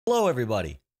Hello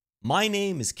everybody, my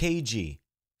name is KG,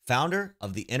 founder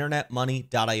of the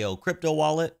InternetMoney.io crypto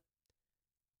wallet,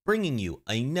 bringing you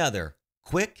another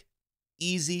quick,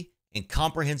 easy, and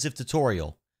comprehensive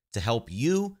tutorial to help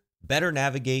you better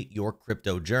navigate your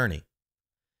crypto journey.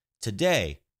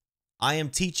 Today, I am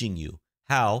teaching you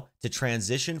how to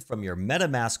transition from your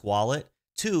Metamask wallet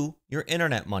to your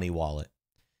Internet Money wallet.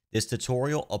 This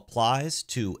tutorial applies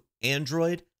to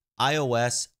Android,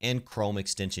 iOS, and Chrome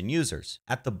extension users.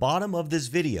 At the bottom of this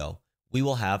video, we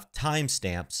will have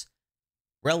timestamps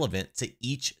relevant to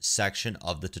each section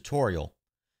of the tutorial.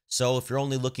 So if you're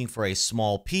only looking for a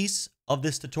small piece of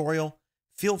this tutorial,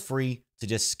 feel free to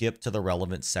just skip to the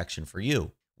relevant section for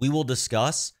you. We will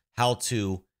discuss how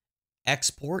to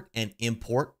export and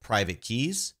import private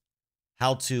keys,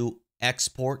 how to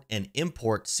export and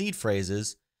import seed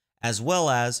phrases, as well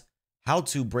as how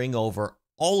to bring over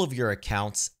all of your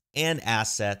accounts and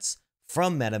assets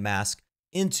from Metamask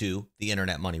into the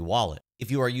Internet Money wallet. If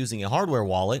you are using a hardware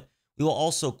wallet, we will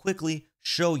also quickly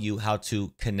show you how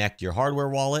to connect your hardware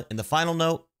wallet. And the final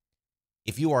note,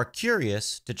 if you are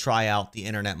curious to try out the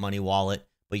Internet Money wallet,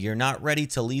 but you're not ready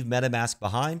to leave Metamask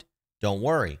behind, don't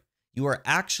worry. You are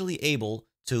actually able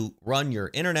to run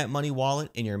your Internet Money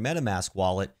wallet and your Metamask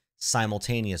wallet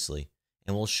simultaneously.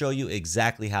 And we'll show you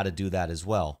exactly how to do that as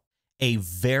well. A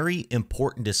very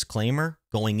important disclaimer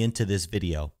going into this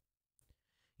video.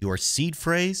 Your seed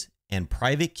phrase and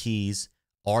private keys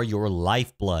are your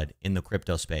lifeblood in the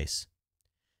crypto space.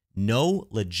 No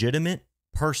legitimate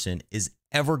person is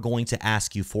ever going to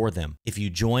ask you for them. If you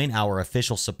join our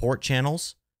official support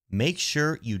channels, make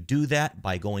sure you do that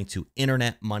by going to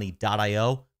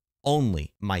InternetMoney.io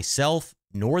only. Myself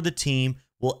nor the team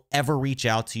will ever reach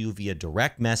out to you via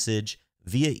direct message,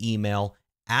 via email,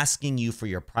 asking you for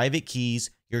your private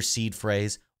keys, your seed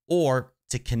phrase, or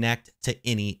to connect to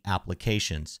any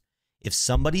applications. If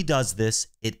somebody does this,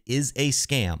 it is a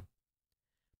scam.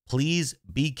 Please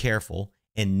be careful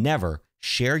and never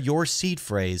share your seed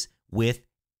phrase with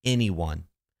anyone.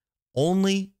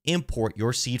 Only import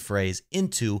your seed phrase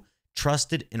into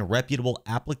trusted and reputable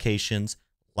applications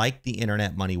like the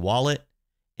Internet Money wallet.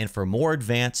 And for more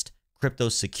advanced crypto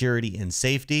security and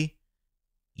safety,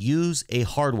 use a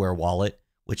hardware wallet,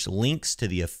 which links to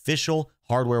the official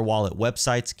hardware wallet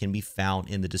websites can be found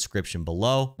in the description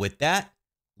below. With that,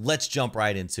 let's jump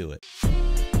right into it.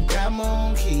 Got my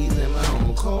own keys and my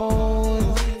own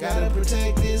coins. Gotta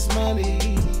protect this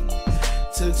money.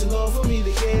 Took too long for me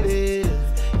to get it.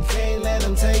 Can't let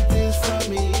them take this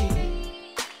from me.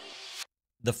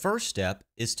 The first step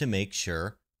is to make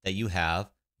sure that you have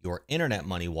your Internet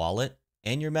Money wallet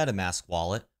and your Metamask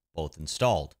wallet both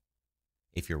installed.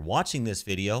 If you're watching this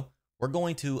video, we're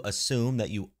going to assume that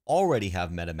you already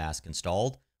have Metamask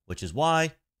installed, which is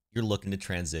why you're looking to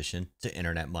transition to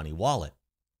Internet Money wallet.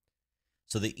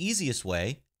 So the easiest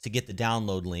way to get the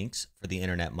download links for the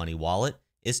Internet Money wallet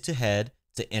is to head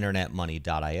to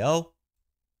InternetMoney.io.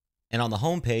 And on the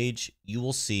home page, you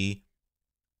will see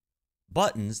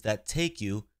buttons that take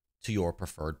you to your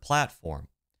preferred platform.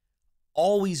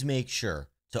 Always make sure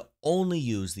to only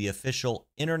use the official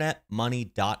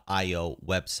InternetMoney.io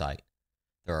website.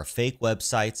 There are fake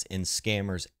websites and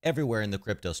scammers everywhere in the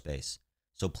crypto space,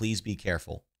 so please be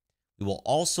careful. We will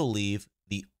also leave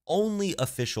the only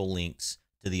official links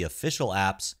to the official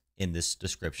apps in this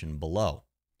description below.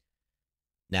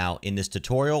 Now, in this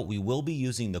tutorial, we will be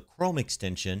using the Chrome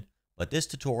extension, but this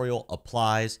tutorial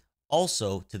applies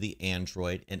also to the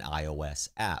Android and iOS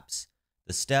apps.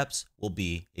 The steps will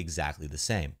be exactly the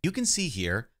same. You can see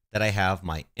here that I have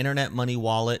my Internet Money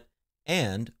wallet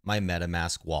and my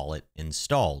Metamask wallet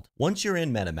installed. Once you're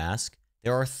in Metamask,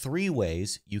 there are three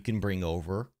ways you can bring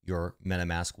over your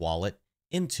Metamask wallet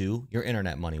into your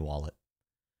Internet Money wallet.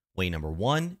 Way number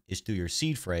one is through your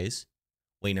seed phrase.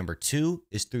 Way number two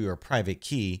is through your private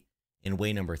key. And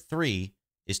way number three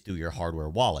is through your hardware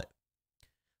wallet.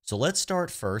 So let's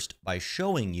start first by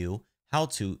showing you how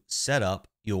to set up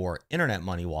your Internet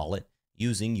Money wallet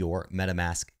using your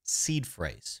Metamask seed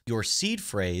phrase. Your seed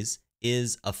phrase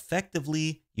is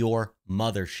effectively your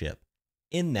mothership,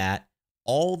 in that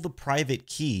all the private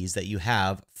keys that you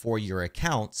have for your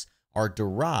accounts are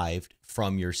derived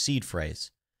from your seed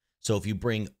phrase. So if you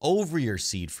bring over your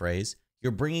seed phrase,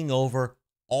 you're bringing over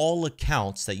all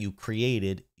accounts that you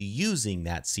created using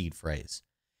that seed phrase.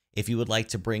 If you would like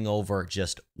to bring over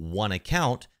just one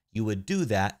account, you would do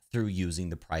that through using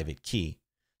the private key.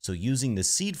 So using the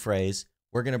seed phrase,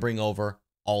 we're going to bring over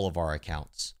all of our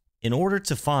accounts. In order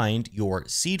to find your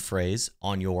seed phrase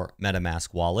on your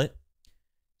Metamask wallet,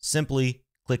 simply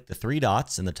click the three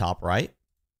dots in the top right,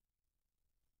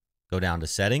 go down to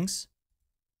Settings,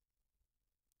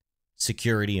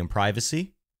 security and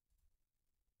privacy,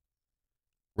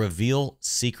 reveal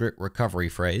secret recovery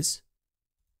phrase,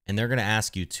 and they're going to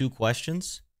ask you two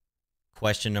questions.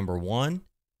 Question number 1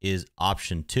 is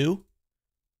option 2,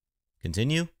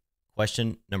 continue.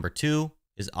 Question number 2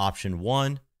 is option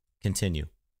 1, continue.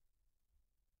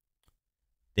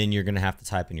 Then you're going to have to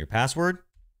type in your password.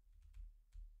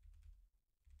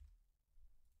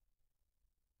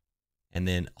 And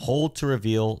then hold to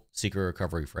reveal secret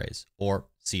recovery phrase or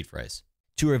seed phrase.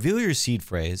 To reveal your seed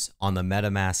phrase on the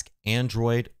Metamask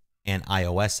Android and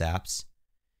iOS apps,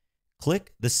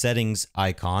 click the settings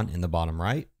icon in the bottom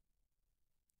right.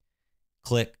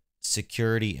 Click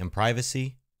security and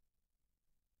privacy.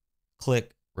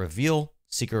 Click reveal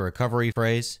secret recovery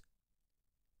phrase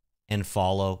and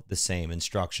follow the same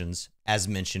instructions as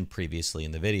mentioned previously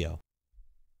in the video.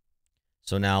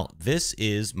 So now this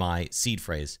is my seed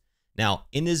phrase. Now,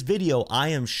 in this video, I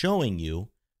am showing you,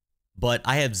 but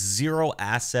I have 0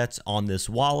 assets on this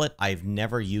wallet. I've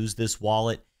never used this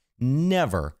wallet.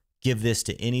 Never give this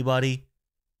to anybody,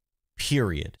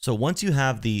 period. So once you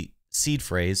have the seed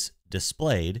phrase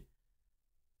displayed,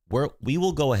 we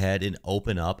will go ahead and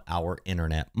open up our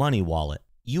Internet Money wallet.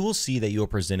 You will see that you are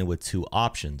presented with 2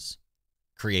 options: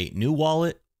 create new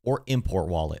wallet or import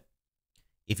wallet.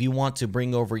 If you want to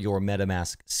bring over your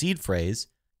MetaMask seed phrase,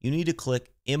 you need to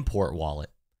click Import Wallet.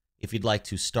 If you'd like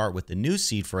to start with the new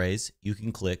seed phrase, you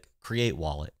can click Create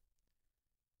Wallet.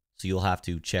 So you'll have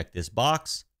to check this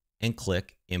box and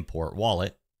click Import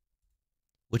Wallet,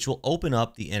 which will open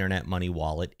up the Internet Money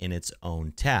wallet in its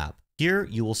own tab. Here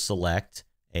you will select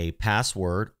a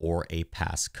password or a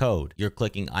passcode. You're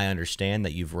clicking I understand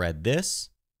that you've read this,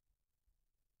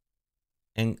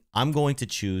 and I'm going to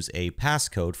choose a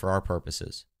passcode for our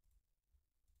purposes.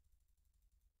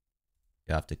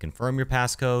 You have to confirm your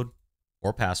passcode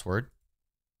or password.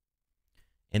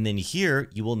 And then here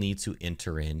you will need to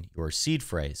enter in your seed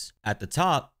phrase. At the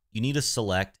top, you need to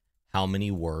select how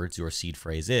many words your seed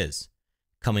phrase is.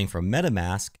 Coming from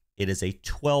MetaMask, it is a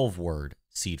 12-word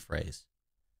seed phrase.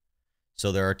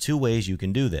 So there are 2 ways you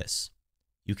can do this.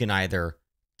 You can either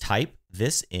type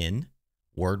this in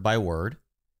word by word,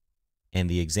 and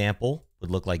the example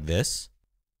would look like this.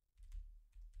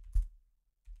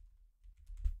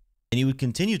 And you would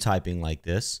continue typing like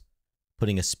this,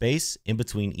 putting a space in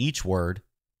between each word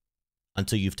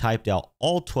until you've typed out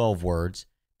all 12 words.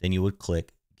 Then you would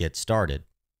click Get Started.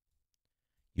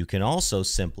 You can also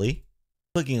simply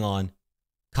clicking on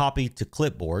Copy to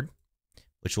Clipboard,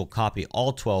 which will copy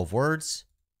all 12 words,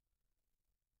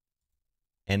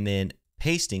 and then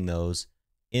pasting those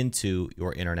into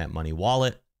your Internet Money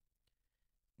wallet.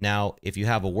 Now, if you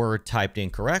have a word typed in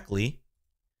correctly,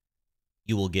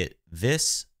 you will get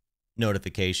this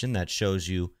notification that shows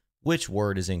you which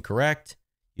word is incorrect.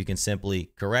 You can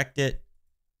simply correct it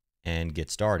and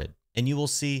get started. And you will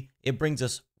see it brings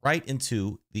us right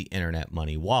into the Internet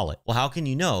Money wallet. Well, how can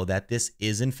you know that this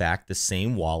is in fact the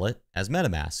same wallet as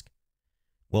MetaMask?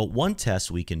 Well, one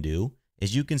test we can do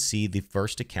is you can see the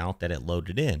first account that it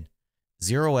loaded in,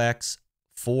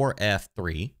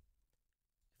 0x4f3. If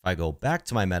I go back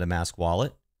to my MetaMask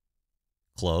wallet,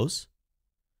 close,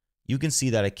 you can see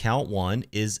that account 1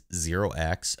 is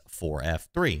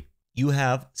 0x4f3. You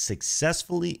have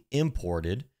successfully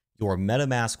imported your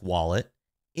MetaMask wallet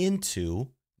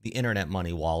into the Internet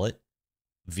Money wallet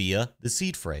via the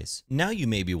seed phrase. Now you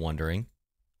may be wondering,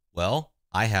 well,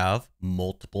 I have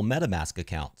multiple MetaMask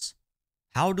accounts.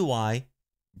 How do I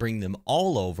bring them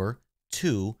all over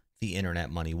to the Internet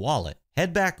Money wallet?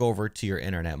 Head back over to your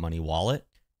Internet Money wallet,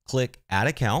 click Add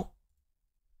Account,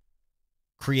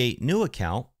 create new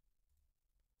account,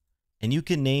 and you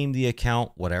can name the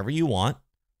account whatever you want.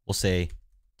 We'll say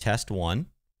test 1,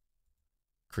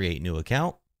 create new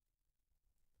account.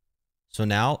 So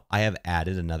now I have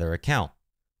added another account,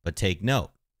 but take note,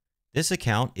 this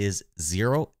account is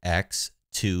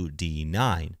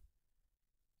 0x2d9.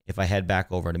 If I head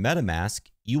back over to MetaMask,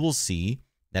 you will see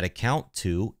that account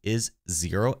 2 is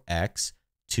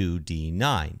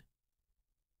 0x2d9.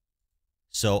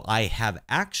 So I have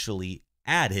actually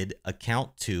added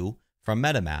account 2 from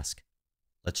MetaMask.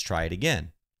 Let's try it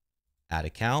again. Add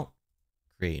account,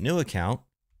 create new account,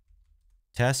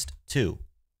 test 2,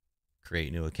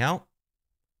 create new account,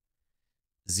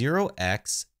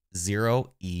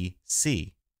 0x0EC.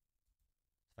 If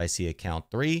I see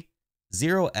account 3,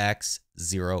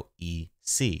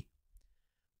 0x0EC.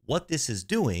 What this is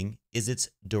doing is it's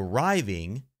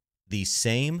deriving the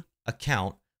same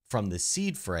account from the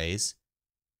seed phrase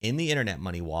in the Internet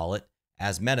Money wallet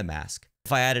as MetaMask.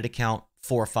 If I added account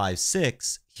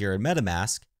 456 here in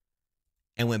MetaMask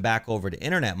and went back over to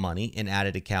Internet Money and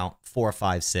added account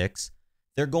 456,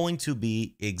 they're going to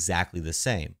be exactly the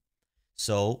same.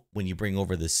 So when you bring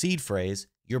over the seed phrase,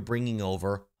 you're bringing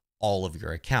over all of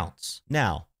your accounts.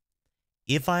 Now,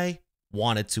 if I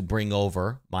wanted to bring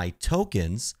over my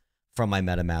tokens from my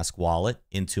Metamask wallet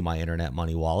into my Internet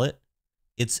Money wallet,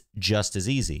 it's just as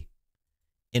easy.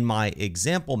 In my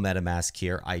example Metamask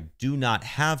here, I do not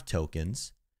have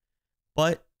tokens,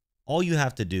 but all you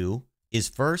have to do is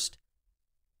first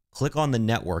click on the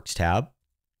Networks tab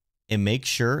and make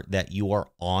sure that you are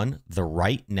on the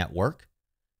right network.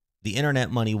 The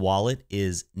Internet Money wallet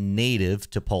is native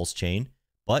to Pulse Chain,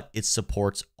 but it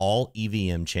supports all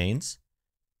EVM chains.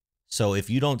 So if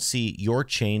you don't see your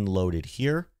chain loaded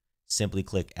here, simply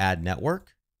click Add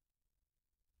Network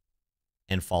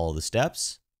and follow the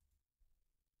steps.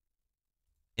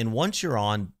 And once you're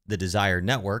on the desired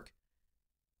network,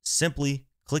 simply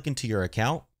click into your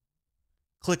account,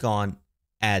 click on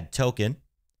Add Token,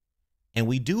 and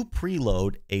we do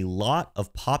preload a lot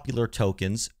of popular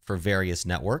tokens for various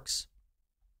networks.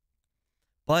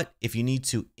 But if you need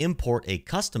to import a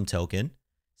custom token,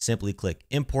 simply click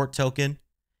Import Token,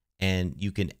 and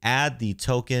you can add the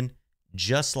token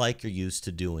just like you're used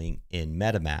to doing in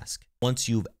Metamask. Once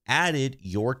you've added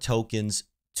your tokens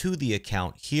to the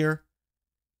account here,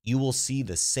 you will see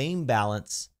the same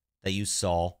balance that you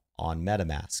saw on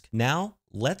Metamask. Now,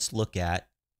 let's look at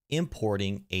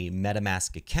importing a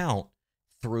Metamask account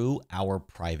through our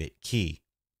private key.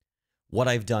 What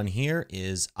I've done here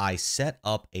is I set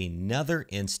up another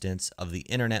instance of the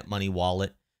Internet Money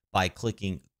wallet by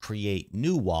clicking Create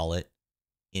New Wallet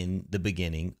in the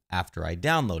beginning after I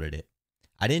downloaded it.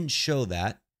 I didn't show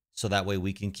that, so that way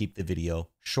we can keep the video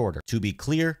shorter. To be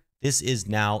clear, this is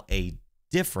now a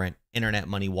different Internet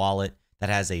Money wallet that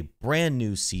has a brand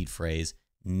new seed phrase,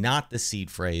 not the seed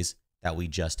phrase that we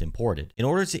just imported. In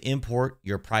order to import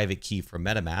your private key from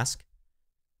Metamask,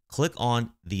 click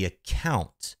on the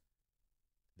account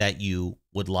that you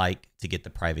would like to get the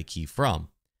private key from.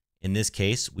 In this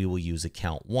case, we will use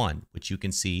account 1, which you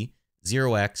can see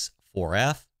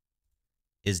 0x4f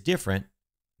is different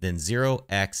than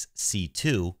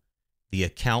 0xC2, the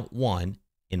account 1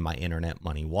 in my Internet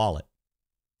Money wallet.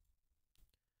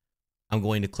 I'm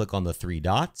going to click on the 3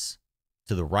 dots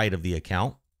to the right of the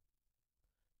account,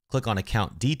 click on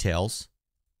Account Details,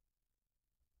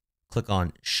 click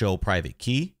on Show Private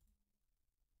Key,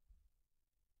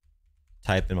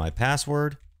 type in my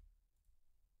password,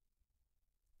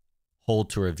 hold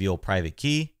to reveal private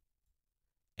key,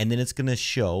 and then it's going to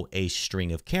show a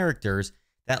string of characters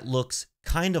that looks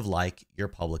kind of like your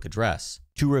public address.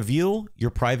 To reveal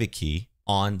your private key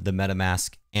on the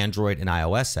MetaMask Android and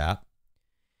iOS app,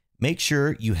 make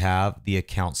sure you have the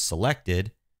account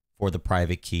selected for the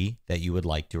private key that you would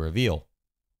like to reveal.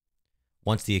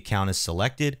 Once the account is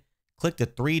selected, click the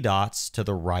 3 dots to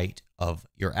the right of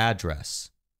your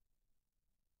address.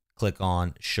 Click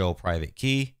on Show Private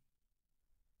Key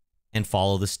and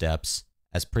follow the steps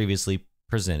as previously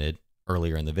presented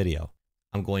earlier in the video.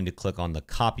 I'm going to click on the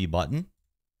Copy button,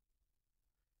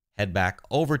 head back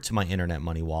over to my Internet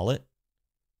Money wallet,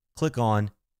 click on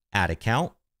Add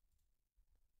Account,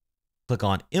 click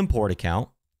on Import Account,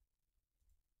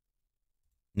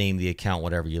 name the account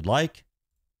whatever you'd like,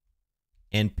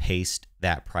 and paste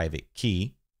that private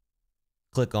key.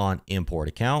 Click on Import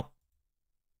Account,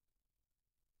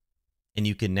 and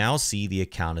you can now see the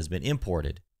account has been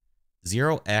imported.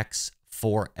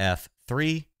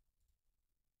 0x4f3,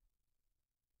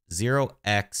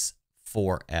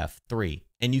 0x4f3.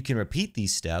 And you can repeat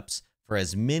these steps for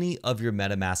as many of your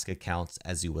MetaMask accounts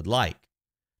as you would like.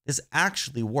 This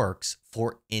actually works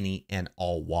for any and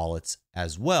all wallets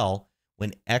as well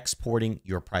when exporting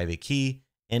your private key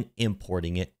and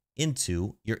importing it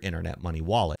into your Internet Money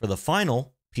wallet. For the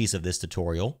final piece of this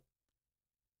tutorial,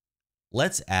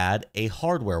 let's add a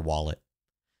hardware wallet.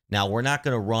 Now, we're not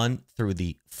going to run through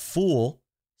the full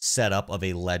setup of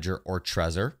a Ledger or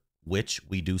Trezor, which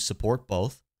we do support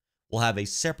both. We'll have a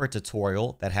separate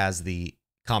tutorial that has the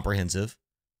comprehensive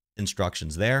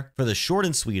instructions there. For the short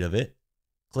and sweet of it,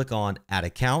 click on Add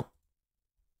Account,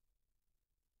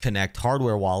 connect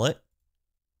hardware wallet,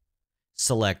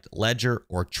 select Ledger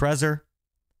or Trezor,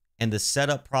 and the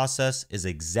setup process is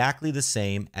exactly the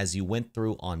same as you went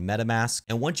through on MetaMask.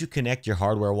 And once you connect your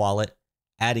hardware wallet,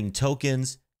 adding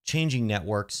tokens, changing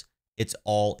networks, it's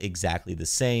all exactly the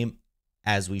same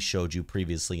as we showed you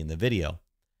previously in the video,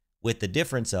 with the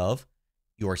difference of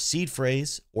your seed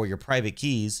phrase or your private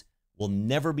keys will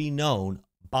never be known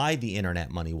by the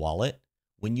Internet Money wallet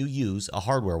when you use a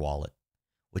hardware wallet,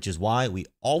 which is why we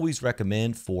always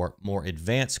recommend for more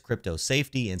advanced crypto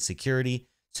safety and security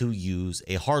to use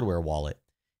a hardware wallet.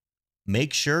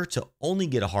 Make sure to only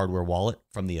get a hardware wallet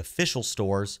from the official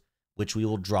stores, which we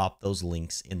will drop those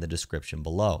links in the description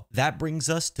below. That brings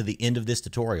us to the end of this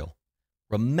tutorial.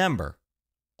 Remember,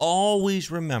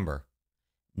 always remember,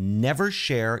 never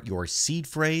share your seed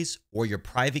phrase or your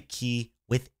private key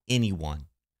with anyone.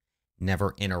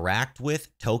 Never interact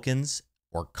with tokens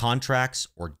or contracts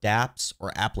or dApps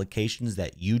or applications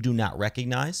that you do not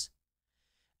recognize.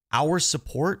 Our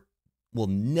support will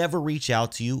never reach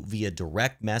out to you via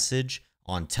direct message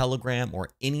on Telegram or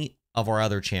any of our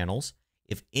other channels.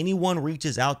 If anyone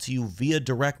reaches out to you via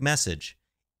direct message,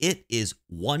 it is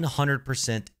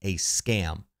 100% a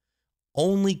scam.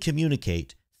 Only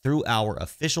communicate through our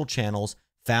official channels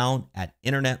found at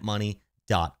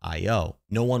internetmoney.io.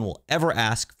 No one will ever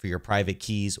ask for your private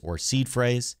keys or seed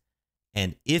phrase.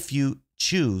 And if you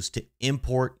choose to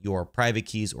import your private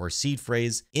keys or seed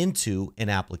phrase into an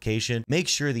application, make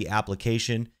sure the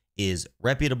application is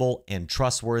reputable and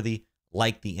trustworthy,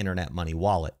 like the Internet Money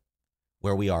Wallet,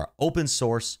 where we are open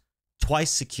source,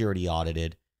 twice security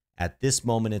audited, at this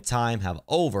moment in time have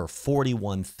over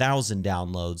 41,000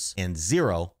 downloads and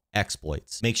 0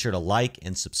 exploits. Make sure to like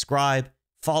and subscribe.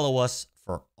 Follow us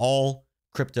for all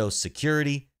crypto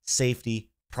security, safety,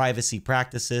 privacy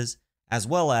practices, as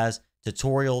well as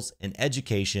tutorials and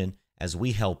education as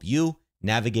we help you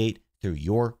navigate through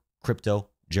your crypto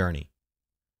journey.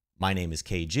 My name is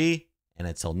KG, and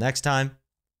until next time,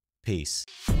 peace.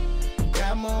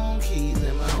 Got my own keys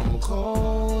and my own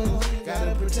coins.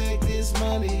 Gotta protect this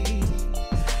money.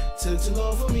 Took too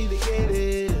long for me to get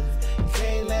it.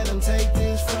 Can't let them take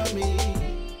this from me.